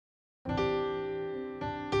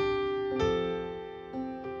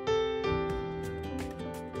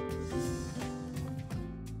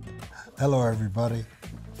Hello everybody,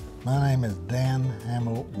 my name is Dan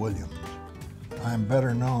Hamill Williams. I am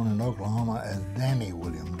better known in Oklahoma as Danny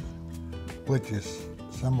Williams, which is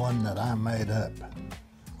someone that I made up.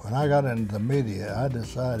 When I got into the media, I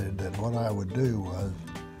decided that what I would do was,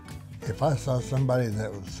 if I saw somebody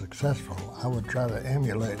that was successful, I would try to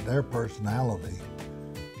emulate their personality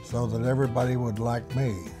so that everybody would like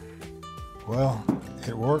me. Well,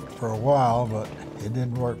 it worked for a while, but it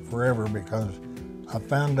didn't work forever because I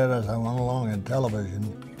found out as I went along in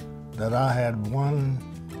television that I had one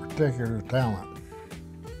particular talent.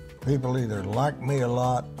 People either liked me a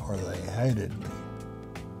lot or they hated me.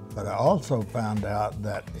 But I also found out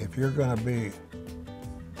that if you're going to be,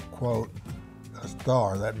 quote, a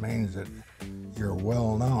star, that means that you're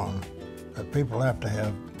well known, that people have to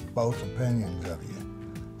have both opinions of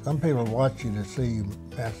you. Some people watch you to see you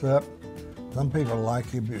mess up. Some people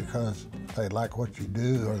like you because they like what you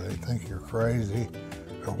do or they think you're crazy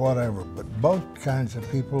or whatever. But both kinds of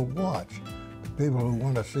people watch. The people who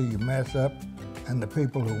want to see you mess up and the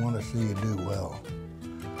people who want to see you do well.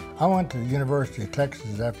 I went to the University of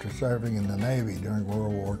Texas after serving in the Navy during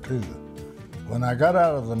World War II. When I got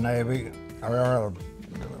out of the Navy,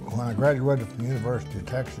 when I graduated from the University of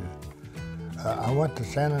Texas, I went to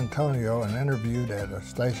San Antonio and interviewed at a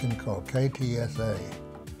station called KTSA.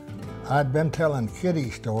 I'd been telling kiddie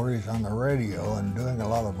stories on the radio and doing a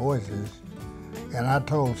lot of voices, and I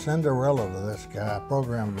told Cinderella to this guy,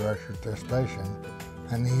 program director at this station,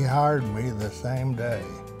 and he hired me the same day.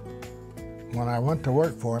 When I went to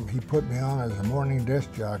work for him, he put me on as a morning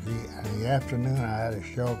disc jockey, and in the afternoon I had a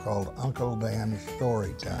show called Uncle Dan's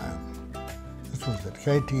Story Time. This was at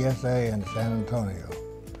KTSA in San Antonio.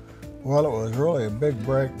 Well, it was really a big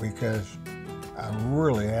break because I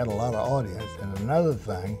really had a lot of audience. And another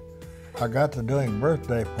thing, I got to doing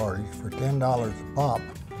birthday parties for $10 a pop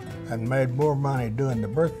and made more money doing the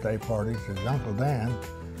birthday parties as Uncle Dan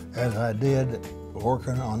as I did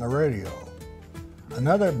working on the radio.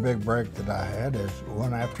 Another big break that I had is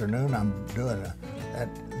one afternoon I'm doing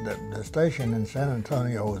the station in San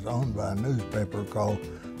Antonio was owned by a newspaper called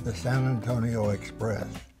the San Antonio Express.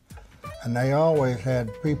 And they always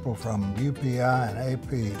had people from WKY and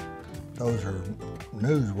AP, those are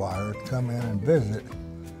news wires, come in and visit.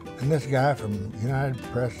 And this guy from United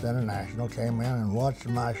Press International came in and watched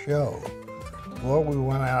my show. Well, we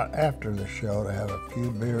went out after the show to have a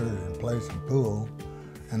few beers and play some pool.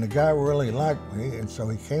 And the guy really liked me, and so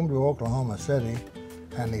he came to Oklahoma City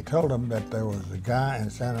and he told them that there was a guy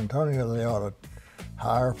in San Antonio they ought to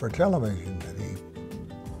hire for television, that he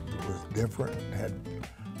was different, had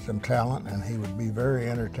some talent, and he would be very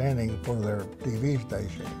entertaining for their TV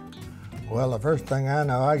station. Well, the first thing I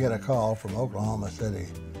know, I get a call from Oklahoma City,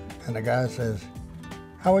 and the guy says,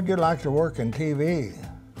 "How would you like to work in TV?"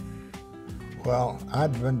 Well,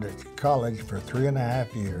 I'd been to college for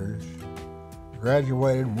 3.5 years,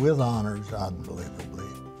 graduated with honors, unbelievably,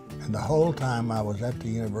 and the whole time I was at the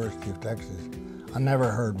University of Texas, I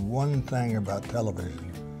never heard one thing about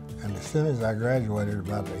television. And as soon as I graduated,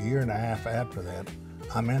 about 1.5 years after that,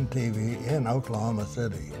 I'm in TV in Oklahoma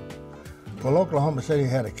City. Well, Oklahoma City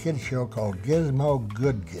had a kids show called Gizmo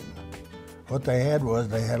Goodkin. What they had was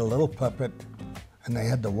they had a little puppet, and they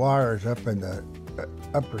had the wires up in the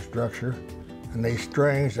upper structure, and these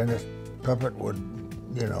strings, and this puppet would,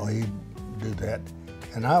 he'd do that.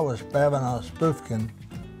 And I was Pavano Spoofkin,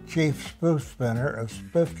 chief spoof spinner of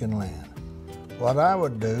Spoofkin Land. What I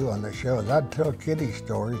would do on the show is I'd tell kiddie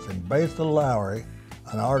stories, and Basil Lowry,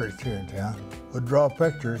 an artist here in town, would draw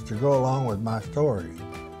pictures to go along with my story.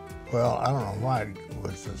 Well, I don't know why it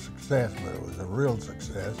was a success, but it was a real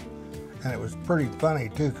success. And it was pretty funny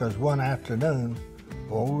too, because one afternoon,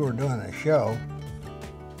 while we were doing a show,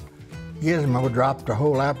 Gizmo dropped the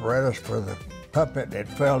whole apparatus for the puppet. It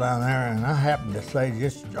fell down there, and I happened to say,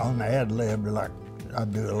 just on the ad lib, like I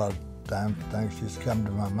do a lot of times, things just come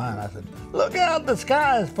to my mind. I said, "Look out, the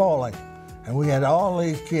sky is falling." And we had all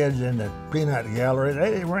these kids in the peanut gallery.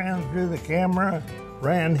 They ran through the camera,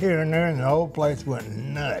 ran here and there, and the whole place went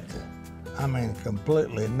nuts. I mean,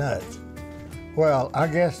 completely nuts. Well, I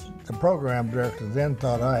guess the program director then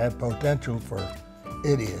thought I had potential for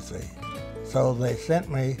idiocy. So they sent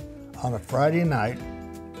me on a Friday night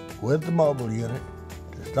with the mobile unit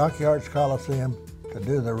to Stockyards Coliseum to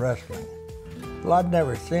do the wrestling. Well, I'd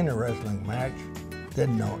never seen a wrestling match,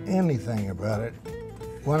 didn't know anything about it.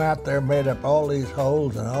 Went out there, made up all these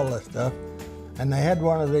holes and all this stuff, and they had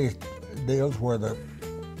one of these deals where the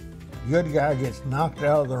good guy gets knocked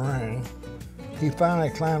out of the ring. He finally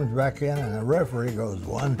climbs back in, and the referee goes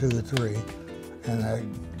 1, 2, 3, and the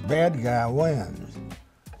bad guy wins.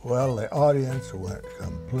 Well, the audience went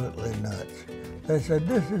completely nuts. They said,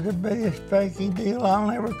 "This is the biggest fakey deal. I'll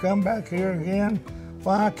never come back here again.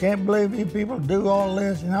 Why, I can't believe you people do all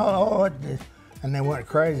this, and they went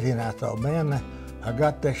crazy, and I thought, man, I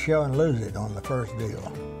got this show and lose it on the first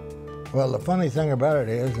deal. Well, the funny thing about it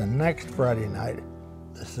is, the next Friday night,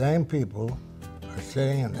 the same people are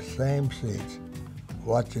sitting in the same seats,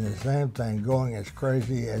 watching the same thing, going as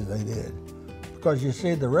crazy as they did. Because you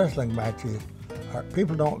see, the wrestling matches,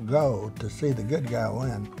 people don't go to see the good guy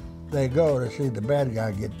win. They go to see the bad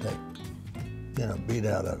guy get that, beat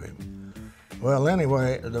out of him. Well,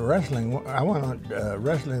 anyway, the wrestling,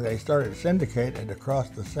 wrestling, they started syndicated across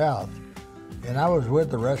the South. And I was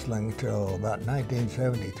with the wrestling till about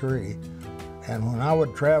 1973. And when I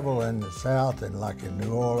would travel in the South, and like in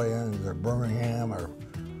New Orleans or Birmingham or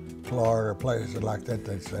Florida or places like that,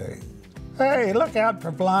 they'd say, "Hey, look out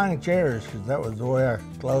for flying chairs," because that was the way I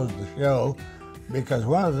closed the show. Because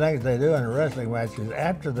one of the things they do in a wrestling match is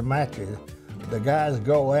after the matches, the guys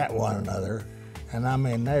go at one another, and I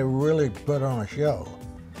mean, they really put on a show.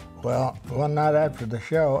 Well, one night after the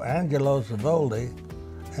show, Angelo Savoldi,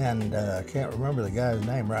 and I can't remember the guy's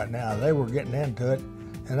name right now, they were getting into it,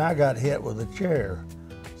 and I got hit with a chair.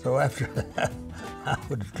 So after that, I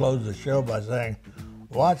would close the show by saying,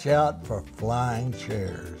 "Watch out for flying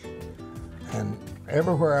chairs." And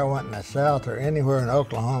everywhere I went in the South or anywhere in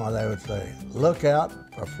Oklahoma, they would say, "Look out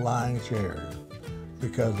for flying chairs,"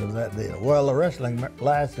 because of that deal. Well, the wrestling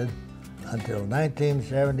lasted until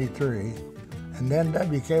 1973, and then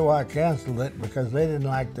WKY canceled it because they didn't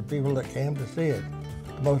like the people that came to see it.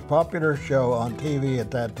 The most popular show on TV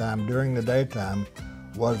at that time during the daytime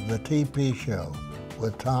was the TP show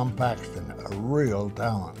with Tom Paxton, a real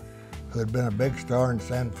talent, who had been a big star in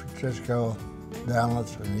San Francisco,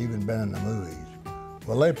 Dallas, and even been in the movies.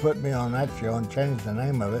 Well, they put me on that show and changed the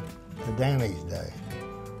name of it to Danny's Day.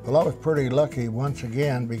 Well, I was pretty lucky once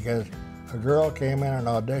again because a girl came in and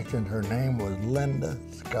auditioned. Her name was Linda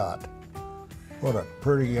Scott. What a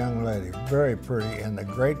pretty young lady, very pretty. And the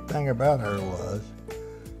great thing about her was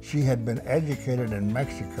she had been educated in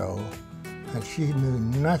Mexico, and she knew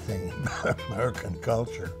nothing about American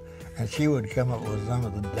culture. And she would come up with some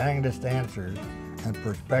of the dangest answers and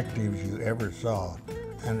perspectives you ever saw.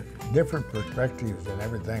 And different perspectives and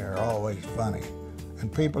everything are always funny.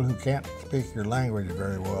 And people who can't speak your language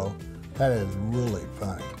very well, that is really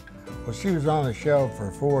funny. Well, she was on the show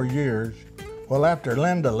for 4 years. Well, after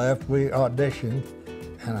Linda left, we auditioned,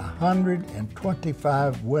 and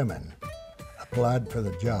 125 women applied for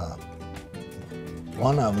the job.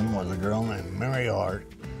 One of them was a girl named Mary Hart,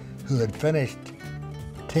 who had finished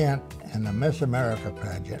 10th in the Miss America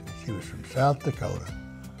pageant. She was from South Dakota,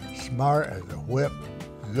 smart as a whip,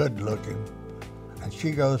 good looking, and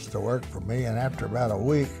she goes to work for me, and after about a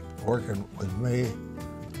week working with me,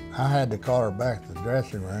 I had to call her back to the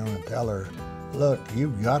dressing room and tell her, "Look,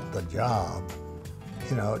 you've got the job.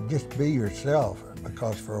 Just be yourself,"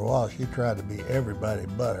 because for a while she tried to be everybody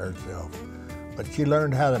but herself. But she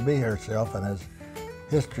learned how to be herself, and as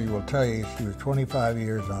history will tell you, she was 25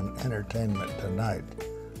 years on Entertainment Tonight,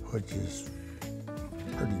 which is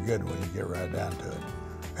pretty good when you get right down to it.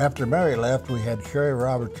 After Mary left, we had Carrie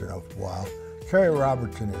Robertson a while. Carrie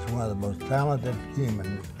Robertson is one of the most talented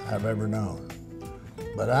humans I've ever known.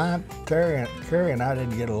 But Carrie and I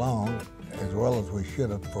didn't get along as well as we should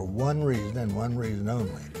have for one reason and one reason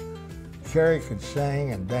only. Carrie could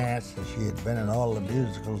sing and dance, and she had been in all the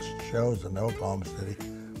musical shows in Oklahoma City,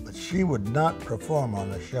 but she would not perform on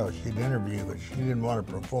the show. She'd interview, but she didn't want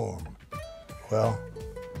to perform. Well,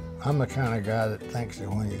 I'm the kind of guy that thinks that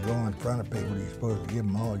when you go in front of people, you're supposed to give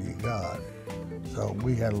them all you got. So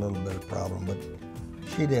we had a little bit of problem, but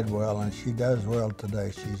she did well, and she does well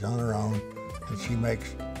today. She's on her own, and she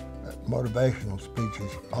makes motivational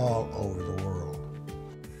speeches all over the world.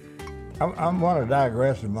 I want to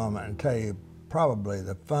digress a moment and tell you probably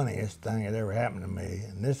the funniest thing that ever happened to me,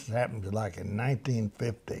 and this happened like in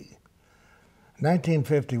 1950.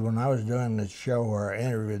 1950, when I was doing this show where I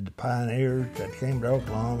interviewed the pioneers that came to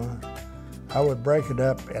Oklahoma, I would break it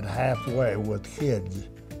up at halfway with kids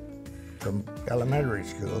from elementary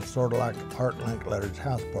school, sort of like Art Linkletter's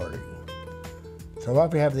house party. So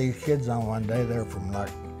if you have these kids on one day, they're from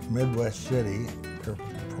like Midwest City, they're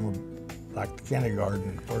from like the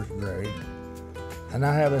kindergarten, first grade, and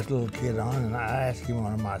I have this little kid on, and I ask him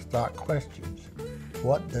one of my stock questions: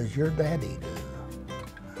 "What does your daddy do?"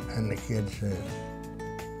 And the kid says,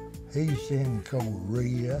 "He's in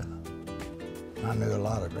Korea." I knew a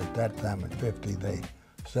lot of it. At that time in 50, they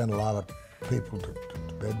sent a lot of people to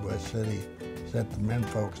Midwest City, sent the men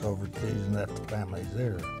folks overseas and left the families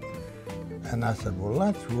there. And I said, well,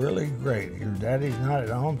 that's really great. Your daddy's not at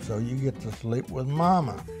home, so you get to sleep with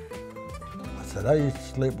Mama. I said, I used to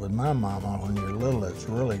sleep with my mama when you're little. It's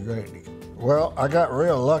really great. Well, I got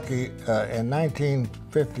real lucky in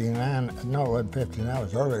 1959. No, it wasn't 59, it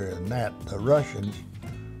was earlier than that. The Russians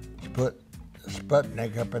put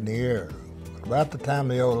Sputnik up in the air. About the time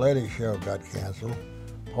the old lady show got canceled,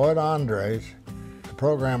 Hoyt Andres, the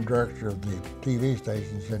program director of the TV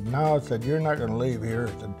station, said, no, said, you're not going to leave here.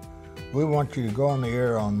 Said, we want you to go on the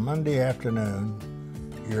air on Monday afternoon.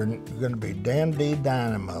 You're going to be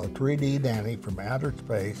Dan-D-Dynamo, 3D Danny from outer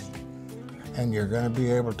space, and you're going to be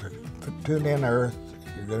able to tune in Earth.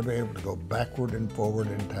 You're going to be able to go backward and forward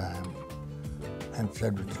in time. And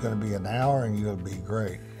said, it's going to be an hour and you'll be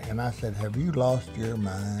great. And I said, have you lost your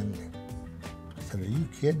mind? I said, are you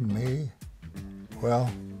kidding me? Well,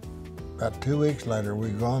 about 2 weeks later, we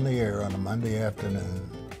go on the air on a Monday afternoon.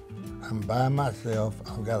 I'm by myself.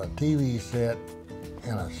 I've got a TV set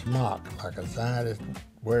and a smock like a scientist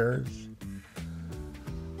wears.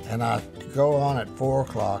 And I go on at 4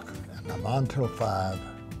 o'clock and I'm on till 5.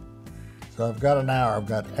 So I've got an hour. I've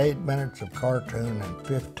got 8 minutes of cartoon and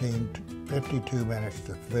 52 minutes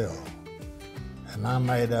to fill. And I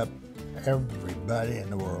made up everybody in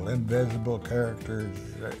the world, invisible characters,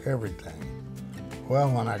 everything. Well,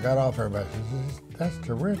 when I got off, everybody says, that's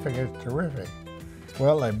terrific, it's terrific.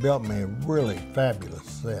 Well, they built me a really fabulous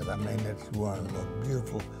set. I mean, it's one of the most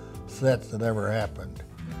beautiful sets that ever happened.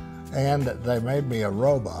 And they made me a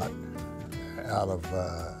robot out of,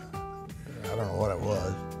 I don't know what it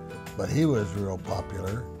was, but he was real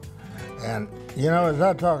popular. And, you know, as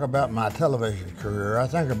I talk about my television career, I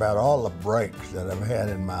think about all the breaks that I've had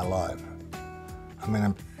in my life. I mean,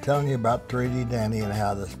 I'm telling you about 3D Danny and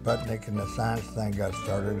how the Sputnik and the science thing got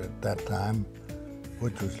started at that time,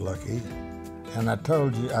 which was lucky. And I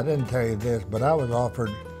told you, I didn't tell you this, but I was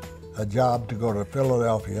offered a job to go to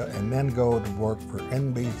Philadelphia and then go to work for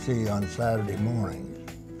NBC on Saturday mornings.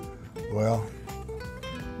 Well,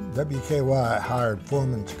 WKY hired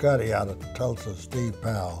Foreman Scotty out of Tulsa, Steve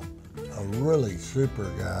Powell, a really super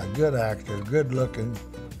guy, good actor, good looking,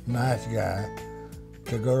 nice guy,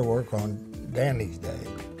 to go to work on Danny's Day.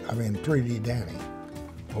 I mean, 3D Danny.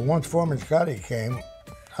 Well, once Foreman Scotty came,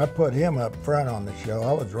 I put him up front on the show.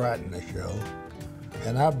 I was writing the show.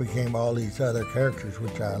 And I became all these other characters,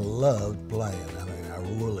 which I loved playing. I mean, I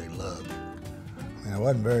really loved. I mean, I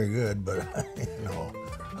wasn't very good, but, you know,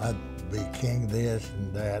 I'd be king this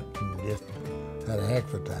and that and just had a heck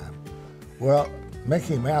of a time. Well,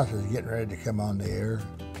 Mickey Mouse is getting ready to come on the air,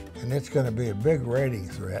 and it's going to be a big rating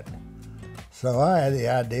threat. So I had the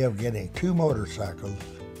idea of getting 2 motorcycles.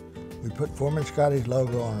 We put Foreman Scotty's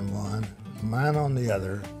logo on one, mine on the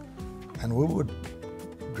other, and we would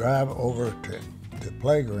drive over to the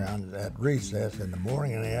playground at recess in the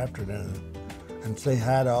morning and the afternoon and say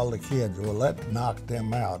hi to all the kids. Well, that knocked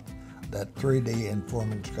them out, that 3D and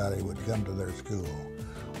Foreman Scotty would come to their school.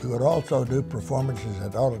 We would also do performances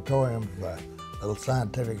at auditoriums by little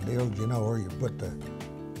scientific deals, you know, where you put the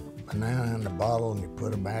banana in the bottle and you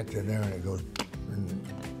put a match in there and it goes,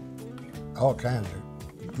 and all kinds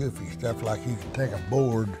of goofy stuff, like you can take a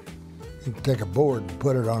board and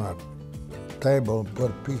put it on a table and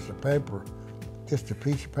put a piece of paper, just a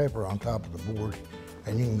piece of paper on top of the board,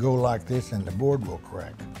 and you can go like this and the board will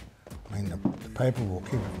crack. I mean, the paper will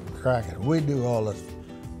keep cracking. We do all this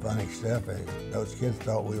funny stuff, and those kids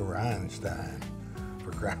thought we were Einstein,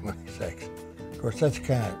 for crying sakes. Of course, that's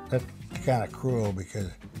kind of cruel because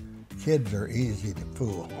kids are easy to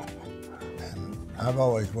fool, and I've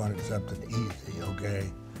always wanted something easy, okay?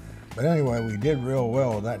 But anyway, we did real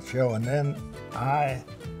well with that show, and then I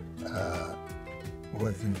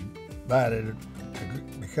was invited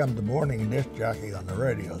to become the morning disc jockey on the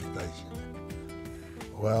radio station.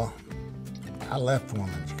 Well, I left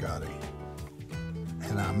Foreman Scotty,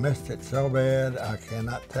 and I missed it so bad, I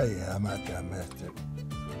cannot tell you how much I missed it.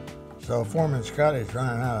 So Foreman Scotty's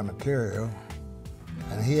running out of material,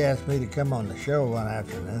 and he asked me to come on the show one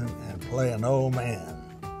afternoon and play an old man.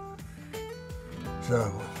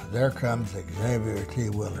 So there comes Xavier T.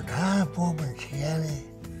 Willard. Hi, Foreman Scotty.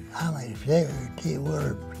 I'm Xavier T.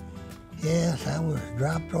 Willard. Yes, I was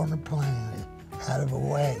dropped on a plane out of a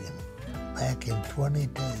wagon back in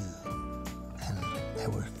 22, and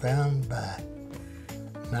it was found by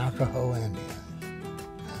Navajo Indians,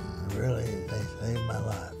 and really, they saved my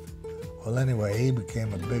life. Well, anyway, he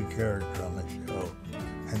became a big character on the show,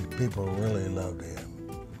 and people really loved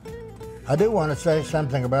him. I do want to say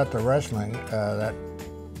something about the wrestling that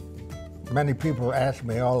many people ask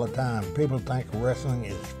me all the time. People think wrestling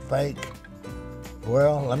is fake.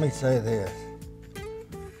 Well, let me say this.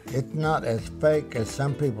 It's not as fake as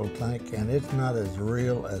some people think, and it's not as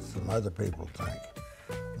real as some other people think.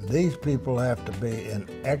 These people have to be in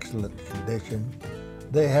excellent condition.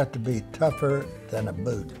 They have to be tougher than a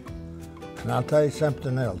boot. And I'll tell you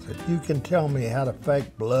something else. If you can tell me how to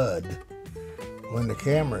fake blood when the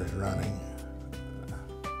camera's running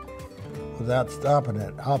without stopping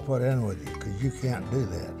it, I'll put in with you, because you can't do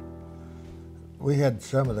that. We had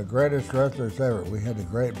some of the greatest wrestlers ever. We had the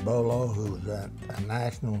great Bolo, who was a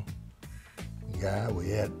national guy.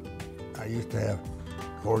 I used to have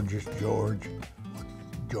Gorgeous George,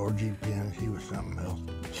 Georgie Penn, he was something else.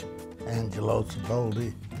 Angelo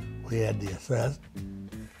Ciboldi. We had the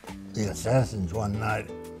Assassins one night.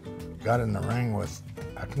 Got in the ring with,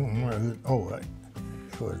 I can't remember who, it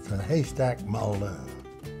was Haystack Muldoon.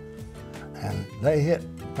 And they hit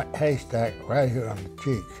Haystack right here on the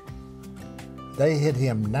cheek. They hit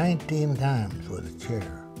him 19 times with a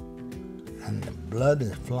chair. And the blood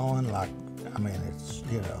is flowing like, I mean, it's,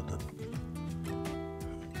 you know,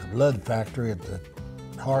 the blood factory at the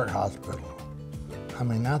heart hospital. I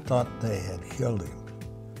mean, I thought they had killed him.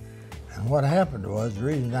 And what happened was, the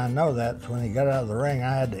reason I know that is when he got out of the ring,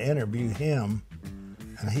 I had to interview him,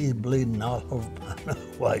 and he's bleeding all over my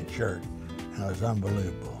white shirt. And it was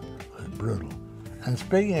unbelievable. It was brutal. And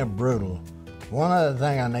speaking of brutal, one other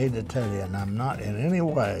thing I need to tell you, and I'm not in any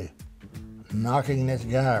way knocking this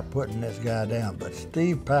guy or putting this guy down, but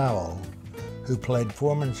Steve Powell, who played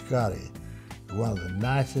Foreman Scotty, was one of the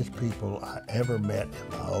nicest people I ever met in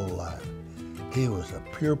my whole life. He was a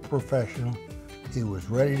pure professional. He was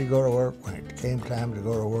ready to go to work when it came time to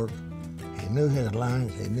go to work. He knew his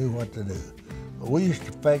lines, he knew what to do. But we used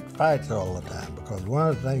to fake fights all the time, because one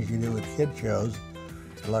of the things you do with kid shows,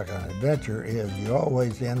 like an adventure, is you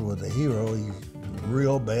always end with the hero. He's in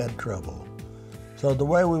real bad trouble. So the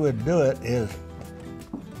way we would do it is,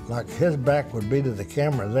 like, his back would be to the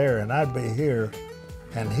camera there, and I'd be here,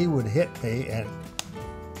 and he would hit me and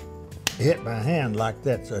hit my hand like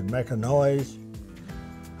that, so it'd make a noise.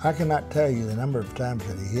 I cannot tell you the number of times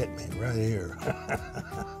that he hit me right here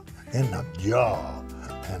in the jaw,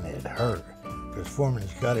 and it hurt, because Foreman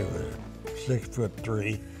Scotty was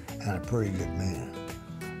 6'3" and a pretty good man.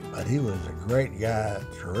 But he was a great guy,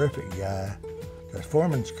 terrific guy, because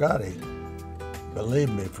Foreman Scotty, believe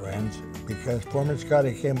me, friends, because Foreman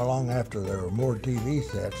Scotty came along after there were more TV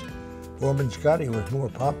sets. Foreman Scotty was more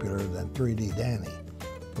popular than 3D Danny,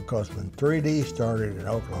 because when 3D started in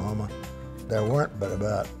Oklahoma, there weren't but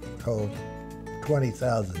about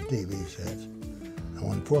 20,000 TV sets. And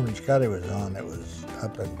when Foreman Scotty was on, it was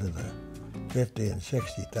up into the 50 and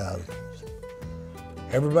 60,000s.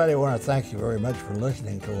 Everybody, I want to thank you very much for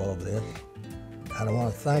listening to all of this. And I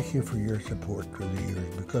want to thank you for your support through the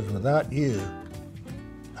years, because without you,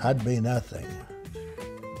 I'd be nothing.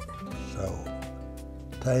 So,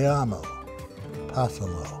 te amo,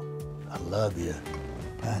 pásalo. I love you.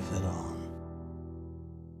 Pass it on.